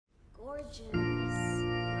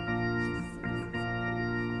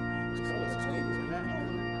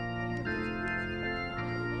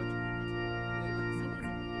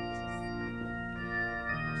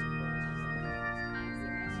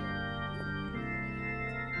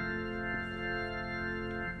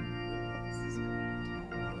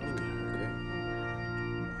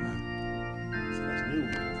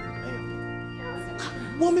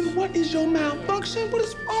Woman, what is your malfunction? What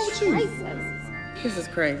is wrong with you? This is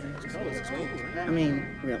crazy. I mean,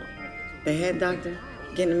 really. The head doctor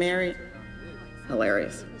getting married?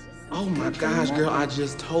 Hilarious. Oh my gosh, girl, I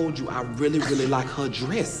just told you I really, really like her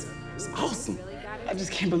dress. It's awesome. I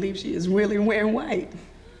just can't believe she is really wearing white.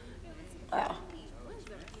 Wow.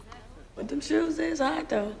 But them shoes is hot,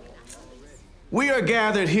 though. We are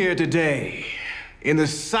gathered here today in the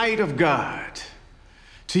sight of God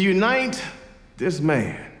to unite this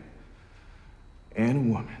man and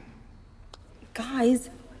woman. Guys,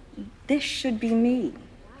 this should be me.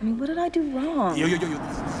 I mean, what did I do wrong? Yo, this is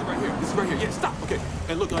right here. This is right here. Yeah, stop. Okay.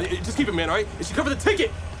 And look, just keep it, man, all right? It should cover the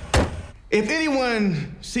ticket. If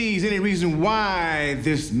anyone sees any reason why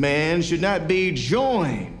this man should not be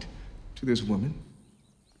joined to this woman,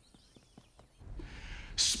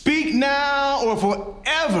 speak now or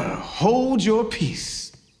forever hold your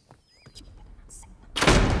peace.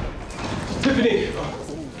 Tiffany!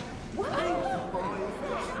 What?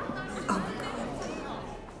 Oh,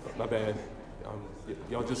 my bad.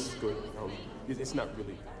 Y'all just good. It's not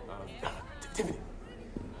really. Tiffany,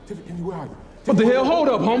 where are you? What the hell? Hold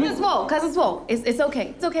up, homie. Cousin Swole, Cousin Swole. It's okay.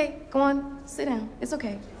 It's okay. Go on, sit down. It's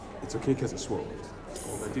okay. It's okay, Cousin Swole.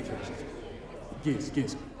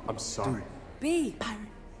 Yes. I'm sorry. B, Byron.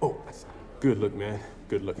 Oh, good look, man.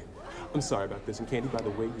 Good looking. I'm sorry about this. And Candy, by the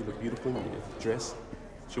way, you look beautiful in your dress.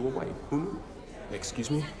 She was white. Who knew? Excuse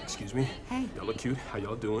me. Hey. Y'all look cute. How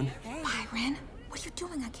y'all doing? Hey. Byron, what are you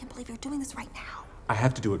doing? I can't believe you're doing this right now. I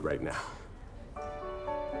have to do it right now.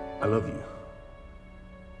 I love you.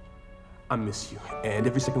 I miss you. And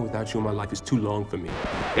every second without you in my life is too long for me.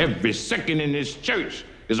 Every second in this church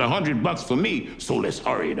is $100 for me, so let's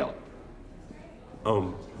hurry it up.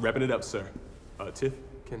 Wrapping it up, sir. Tiff,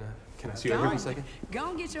 can I see you here for a second?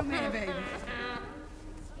 Go and get your man, baby.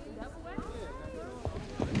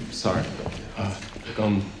 Sorry.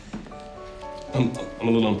 I'm a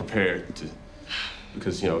little unprepared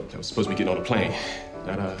because, I was supposed to be getting on a plane,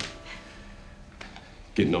 not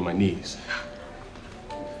getting on my knees.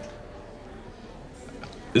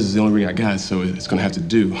 This is the only ring I got, so it's gonna have to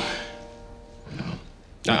do.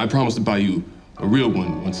 I promise to buy you a real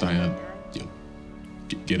one once I,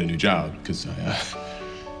 get a new job, because I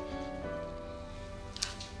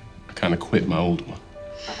kind of quit my old one.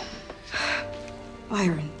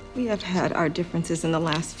 Byron, we have had our differences in the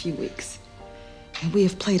last few weeks. And we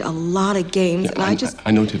have played a lot of games, Yeah, and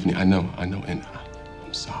I know, Tiffany, I know, and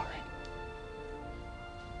I'm sorry.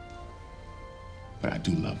 But I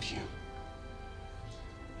do love you.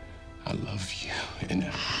 I love you,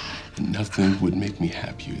 and nothing would make me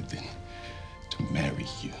happier than to marry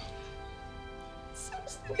you. So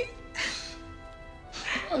sweet.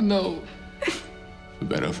 I know. For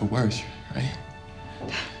better or for worse, right?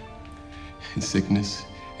 In sickness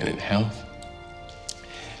and in health.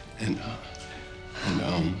 And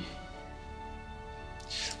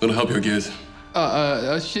little help here, kids.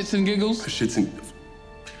 Shits and giggles? Shits and...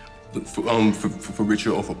 For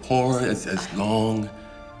richer or for poor, as long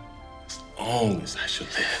as I shall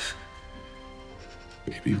live.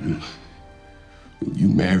 Baby, will you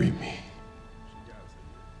marry me?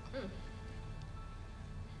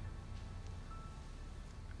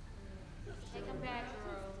 Take him back,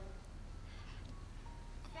 girl.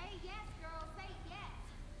 Say yes, girl. Say yes.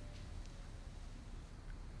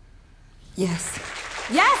 Yes.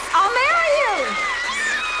 Yes, I'll marry you!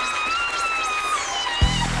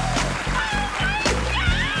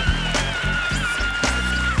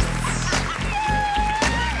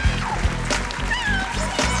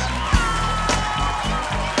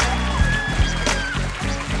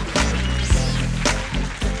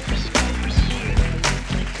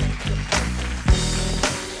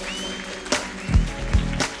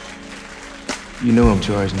 You know I'm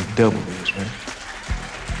charging you double this, right?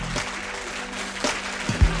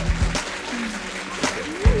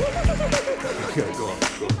 Okay, go on.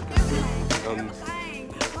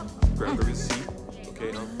 Grab the receipt.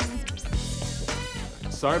 Okay,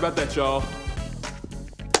 sorry about that, y'all.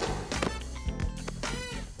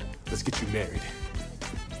 Let's get you married.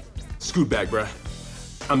 Scoot back, bruh.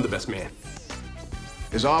 I'm the best man.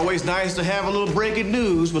 It's always nice to have a little breaking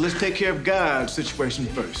news, but let's take care of God's situation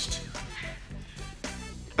first.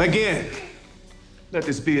 Again, let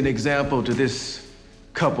this be an example to this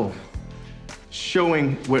couple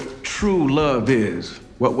showing what true love is.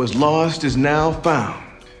 What was lost is now found.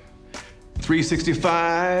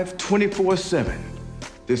 365, 24/7.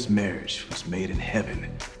 This marriage was made in heaven.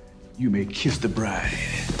 You may kiss the bride.